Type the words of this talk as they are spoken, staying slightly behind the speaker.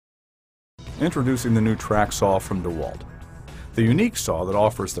Introducing the new track saw from Dewalt. The unique saw that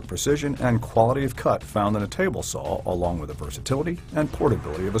offers the precision and quality of cut found in a table saw, along with the versatility and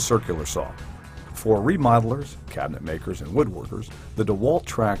portability of a circular saw. For remodelers, cabinet makers, and woodworkers, the Dewalt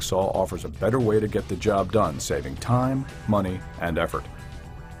track saw offers a better way to get the job done, saving time, money, and effort.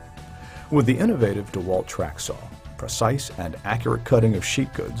 With the innovative Dewalt track saw, precise and accurate cutting of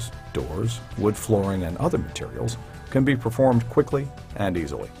sheet goods, doors, wood flooring, and other materials can be performed quickly and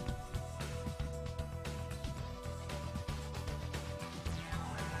easily.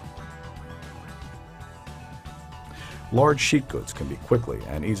 Large sheet goods can be quickly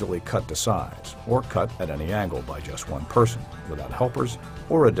and easily cut to size, or cut at any angle by just one person, without helpers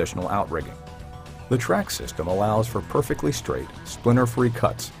or additional outrigging. The track system allows for perfectly straight, splinter-free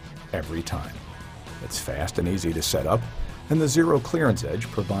cuts every time. It's fast and easy to set up, and the zero clearance edge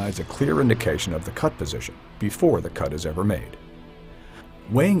provides a clear indication of the cut position before the cut is ever made.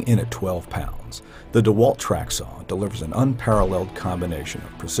 Weighing in at 12 pounds, the Dewalt track saw delivers an unparalleled combination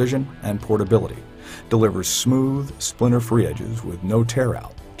of precision and portability, delivers smooth, splinter-free edges with no tear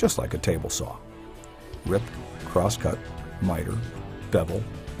out, just like a table saw. Rip, cross-cut, miter, bevel,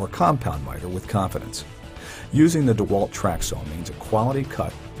 or compound miter with confidence. Using the Dewalt track saw means a quality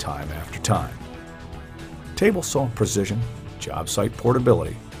cut time after time. Table saw precision, job site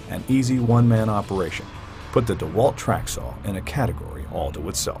portability, and easy one-man operation put the Dewalt track saw in a category all to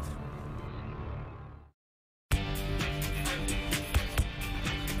itself.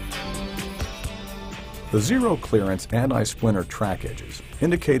 The zero clearance anti-splinter track edges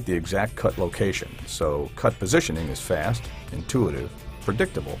indicate the exact cut location, so cut positioning is fast, intuitive,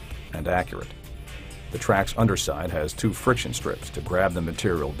 predictable, and accurate. The track's underside has two friction strips to grab the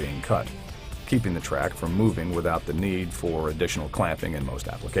material being cut, keeping the track from moving without the need for additional clamping in most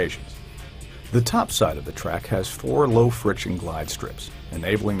applications. The top side of the track has four low-friction glide strips,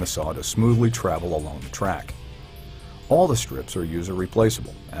 enabling the saw to smoothly travel along the track. All the strips are user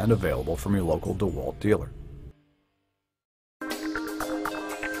replaceable and available from your local Dewalt dealer.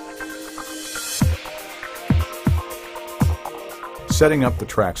 Setting up the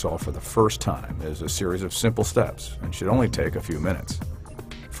track saw for the first time is a series of simple steps and should only take a few minutes.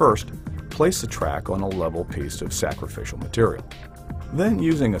 First, place the track on a level piece of sacrificial material. Then,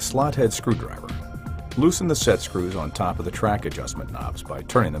 using a slot head screwdriver, loosen the set screws on top of the track adjustment knobs by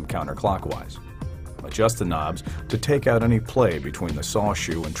turning them counterclockwise. Adjust the knobs to take out any play between the saw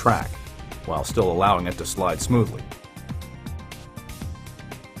shoe and track, while still allowing it to slide smoothly.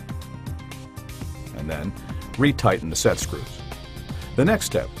 And then, retighten the set screws. The next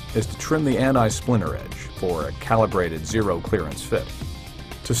step is to trim the anti-splinter edge for a calibrated zero clearance fit.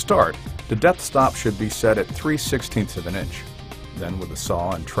 To start, the depth stop should be set at 3/16 of an inch. Then, with the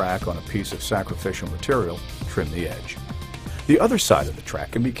saw and track on a piece of sacrificial material, trim the edge. The other side of the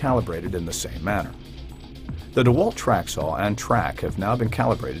track can be calibrated in the same manner. The Dewalt track saw and track have now been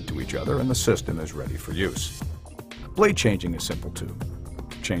calibrated to each other and the system is ready for use. Blade changing is simple too.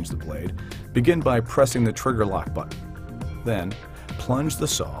 To change the blade, begin by pressing the trigger lock button. Then, plunge the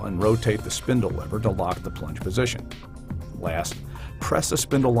saw and rotate the spindle lever to lock the plunge position. Last, press the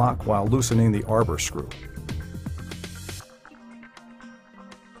spindle lock while loosening the arbor screw.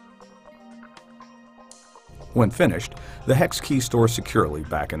 When finished, the hex key stores securely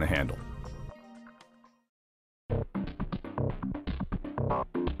back in the handle.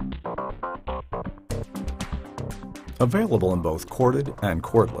 Available in both corded and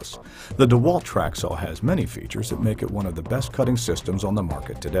cordless, the Dewalt track saw has many features that make it one of the best cutting systems on the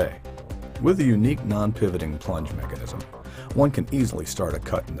market today. With a unique non-pivoting plunge mechanism, one can easily start a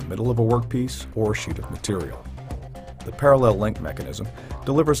cut in the middle of a workpiece or sheet of material. The parallel link mechanism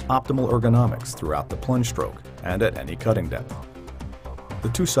delivers optimal ergonomics throughout the plunge stroke and at any cutting depth. The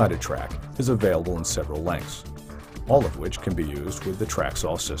two-sided track is available in several lengths, all of which can be used with the track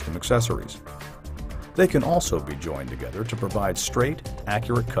saw system accessories. They can also be joined together to provide straight,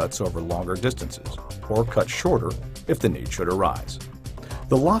 accurate cuts over longer distances, or cut shorter if the need should arise.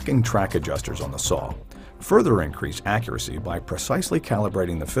 The locking track adjusters on the saw further increase accuracy by precisely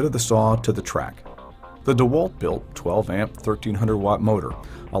calibrating the fit of the saw to the track. The Dewalt-built 12-amp 1300-watt motor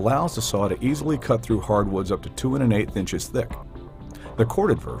allows the saw to easily cut through hardwoods up to 2 1/8 inches thick. The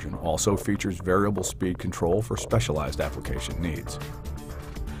corded version also features variable speed control for specialized application needs.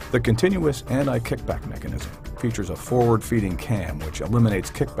 The continuous anti-kickback mechanism features a forward-feeding cam which eliminates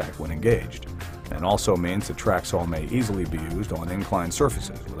kickback when engaged, and also means the track saw may easily be used on inclined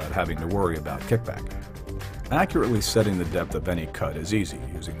surfaces without having to worry about kickback. Accurately setting the depth of any cut is easy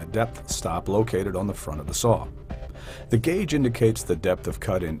using the depth stop located on the front of the saw. The gauge indicates the depth of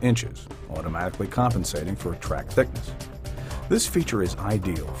cut in inches, automatically compensating for track thickness. This feature is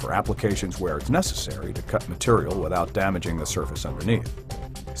ideal for applications where it's necessary to cut material without damaging the surface underneath.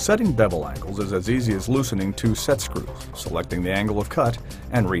 Setting bevel angles is as easy as loosening 2 set screws, selecting the angle of cut,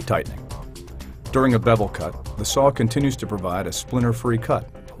 and retightening. During a bevel cut, the saw continues to provide a splinter-free cut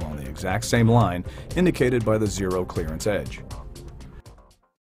along the exact same line indicated by the zero clearance edge.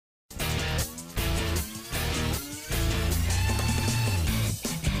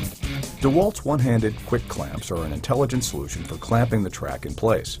 Dewalt's one-handed quick clamps are an intelligent solution for clamping the track in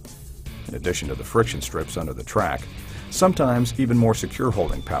place. In addition to the friction strips under the track, sometimes even more secure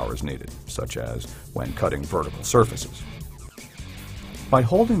holding power is needed, such as when cutting vertical surfaces. By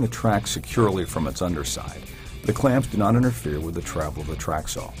holding the track securely from its underside, the clamps do not interfere with the travel of the track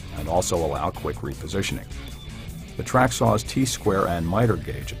saw and also allow quick repositioning. The track saw's T-square and miter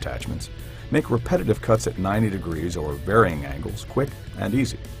gauge attachments make repetitive cuts at 90 degrees or varying angles quick and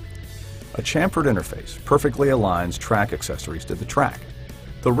easy. A chamfered interface perfectly aligns track accessories to the track.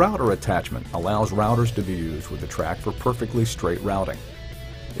 The router attachment allows routers to be used with the track for perfectly straight routing.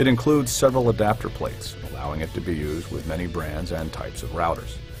 It includes several adapter plates, allowing it to be used with many brands and types of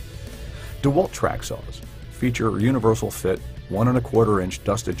routers. Dewalt track saws feature a universal fit 1 1/4 inch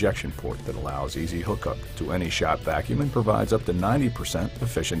dust ejection port that allows easy hookup to any shop vacuum and provides up to 90%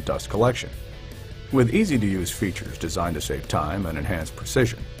 efficient dust collection. With easy-to-use features designed to save time and enhance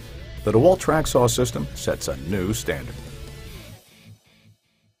precision, the Dewalt track saw system sets a new standard.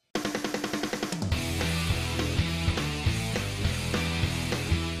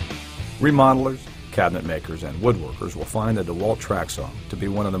 Remodelers, cabinet makers, and woodworkers will find the Dewalt track saw to be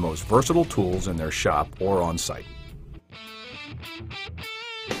one of the most versatile tools in their shop or on site.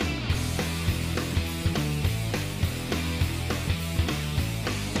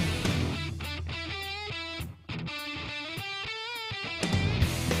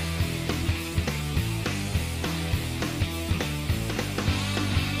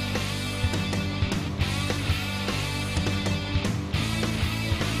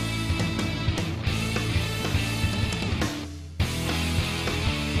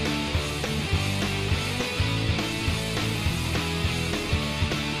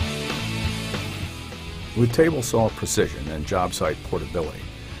 With table saw precision and job site portability,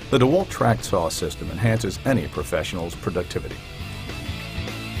 the Dewalt track saw system enhances any professional's productivity.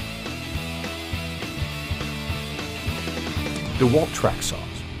 Dewalt track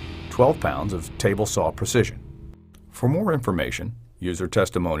saws, 12 pounds of table saw precision. For more information, user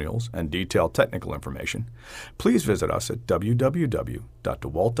testimonials, and detailed technical information, please visit us at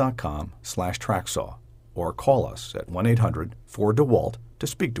www.dewalt.com/tracksaw or call us at 1-800-4-DEWALT to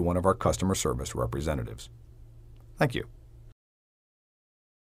speak to one of our customer service representatives. Thank you.